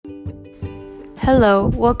Hello,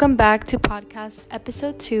 welcome back to podcast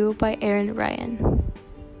episode 2 by Erin Ryan.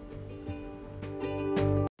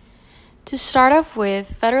 To start off with,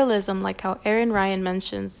 federalism, like how Erin Ryan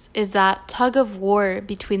mentions, is that tug of war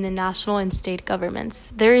between the national and state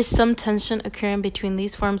governments. There is some tension occurring between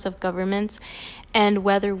these forms of governments and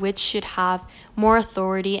whether which should have more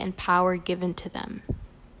authority and power given to them.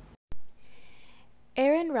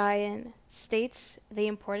 Erin Ryan states the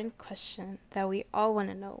important question that we all want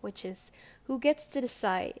to know, which is who gets to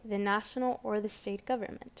decide, the national or the state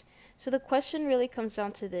government? So the question really comes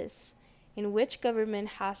down to this: in which government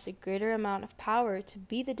has a greater amount of power to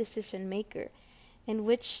be the decision maker, and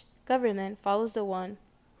which government follows the one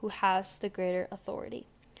who has the greater authority?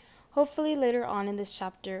 Hopefully later on in this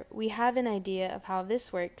chapter, we have an idea of how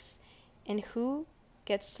this works and who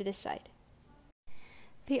gets to decide.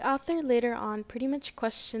 The author later on pretty much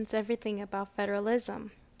questions everything about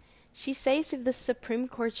federalism. She says if the Supreme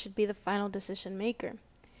Court should be the final decision maker.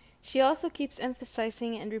 She also keeps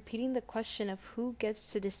emphasizing and repeating the question of who gets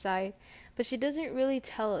to decide, but she doesn't really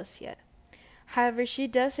tell us yet. However, she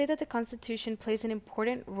does say that the Constitution plays an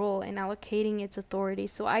important role in allocating its authority,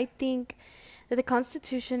 so I think that the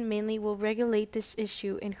Constitution mainly will regulate this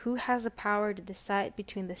issue and who has the power to decide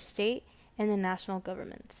between the state and the national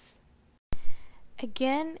governments.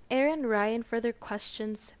 Again, Erin Ryan further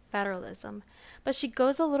questions federalism, but she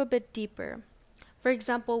goes a little bit deeper. For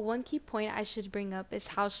example, one key point I should bring up is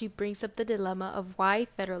how she brings up the dilemma of why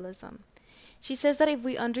federalism. She says that if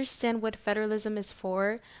we understand what federalism is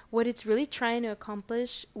for, what it's really trying to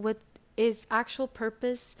accomplish, what its actual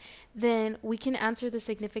purpose, then we can answer the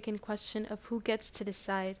significant question of who gets to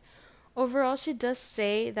decide. Overall, she does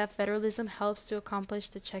say that federalism helps to accomplish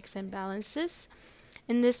the checks and balances.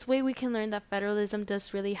 In this way, we can learn that federalism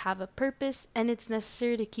does really have a purpose, and it's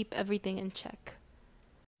necessary to keep everything in check.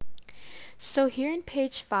 So here in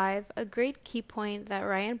page 5, a great key point that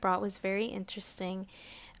Ryan brought was very interesting.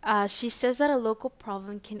 She says that a local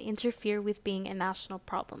problem can interfere with being a national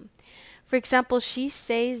problem. For example, she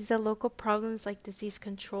says that local problems like disease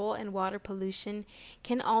control and water pollution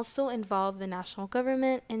can also involve the national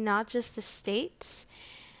government and not just the states.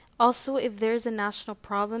 Also, if there's a national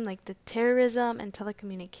problem like the terrorism and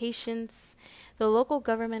telecommunications, the local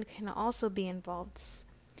government can also be involved.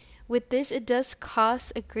 With this, it does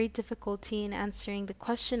cause a great difficulty in answering the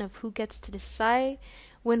question of who gets to decide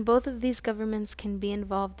when both of these governments can be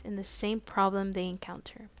involved in the same problem they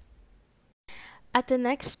encounter. At the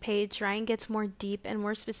next page, Ryan gets more deep and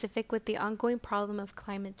more specific with the ongoing problem of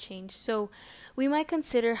climate change. So we might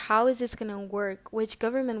consider, how is this going to work? Which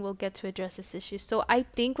government will get to address this issue? So I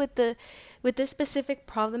think with this specific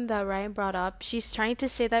problem that Ryan brought up, she's trying to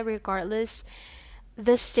say that regardless,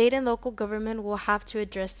 the state and local government will have to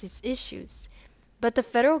address these issues, but the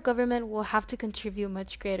federal government will have to contribute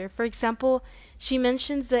much greater. For example, she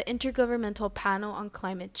mentions the Intergovernmental Panel on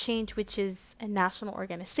Climate Change, which is a national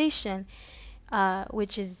organization,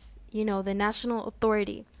 which is, the national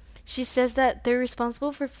authority. She says that they're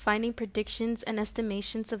responsible for finding predictions and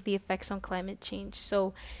estimations of the effects on climate change.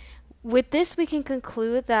 So with this, we can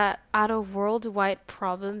conclude that at a worldwide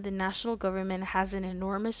problem, the national government has an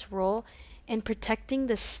enormous role in protecting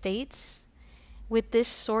the states with this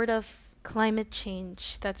sort of climate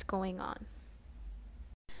change that's going on.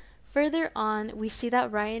 Further on, we see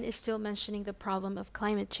that Ryan is still mentioning the problem of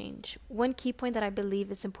climate change. One key point that I believe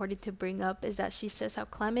is important to bring up is that she says how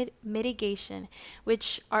climate mitigation,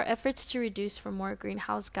 which are efforts to reduce for more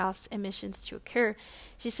greenhouse gas emissions to occur,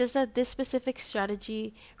 she says that this specific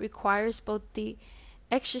strategy requires both the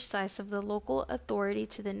exercise of the local authority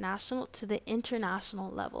to the national to the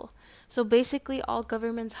international level. So basically, all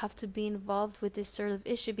governments have to be involved with this sort of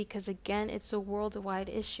issue because, again, it's a worldwide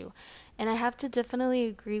issue. And I have to definitely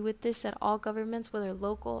agree with this, that all governments, whether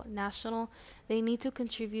local, national, they need to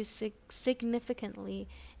contribute significantly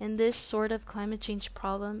in this sort of climate change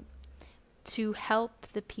problem to help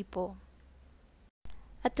the people.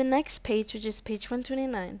 At the next page, which is page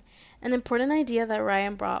 129, an important idea that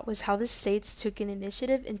Ryan brought was how the states took an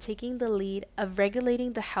initiative in taking the lead of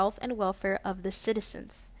regulating the health and welfare of the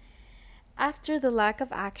citizens after the lack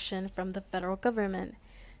of action from the federal government.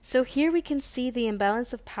 So here we can see the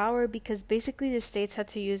imbalance of power, because basically the states had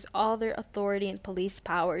to use all their authority and police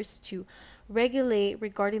powers to regulate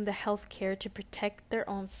regarding the health care to protect their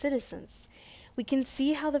own citizens. We can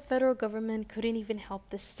see how the federal government couldn't even help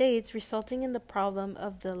the states, resulting in the problem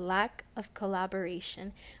of the lack of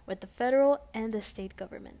collaboration with the federal and the state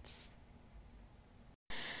governments.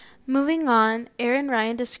 Moving on, Erin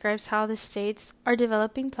Ryan describes how the states are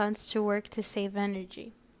developing plans to work to save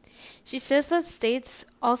energy. She says that states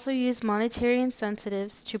also use monetary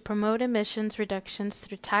incentives to promote emissions reductions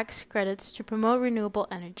through tax credits to promote renewable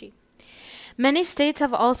energy. Many states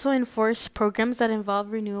have also enforced programs that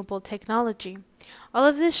involve renewable technology. All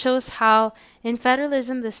of this shows how, in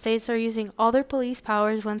federalism, the states are using all their police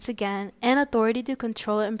powers once again and authority to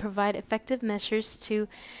control it and provide effective measures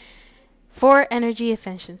for energy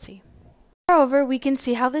efficiency. Moreover, we can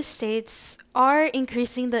see how the states are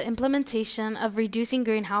increasing the implementation of reducing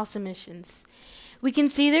greenhouse emissions. We can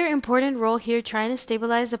see their important role here trying to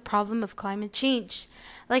stabilize the problem of climate change.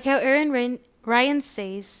 Like how Erin Ryan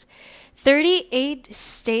says, 38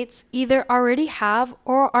 states either already have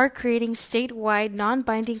or are creating statewide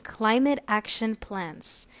non-binding climate action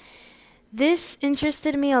plans. This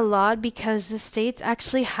interested me a lot because the states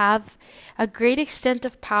actually have a great extent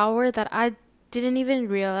of power that I didn't even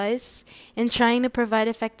realize in trying to provide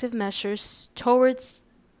effective measures towards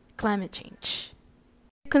climate change.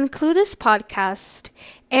 To conclude this podcast,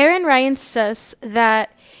 Erin Ryan says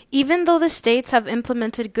that even though the states have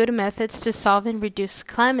implemented good methods to solve and reduce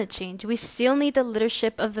climate change, we still need the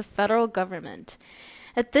leadership of the federal government.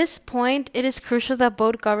 At this point, it is crucial that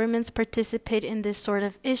both governments participate in this sort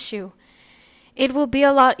of issue. It will be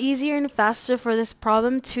a lot easier and faster for this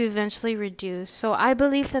problem to eventually reduce. So I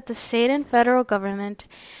believe that the state and federal government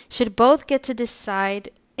should both get to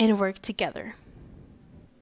decide and work together.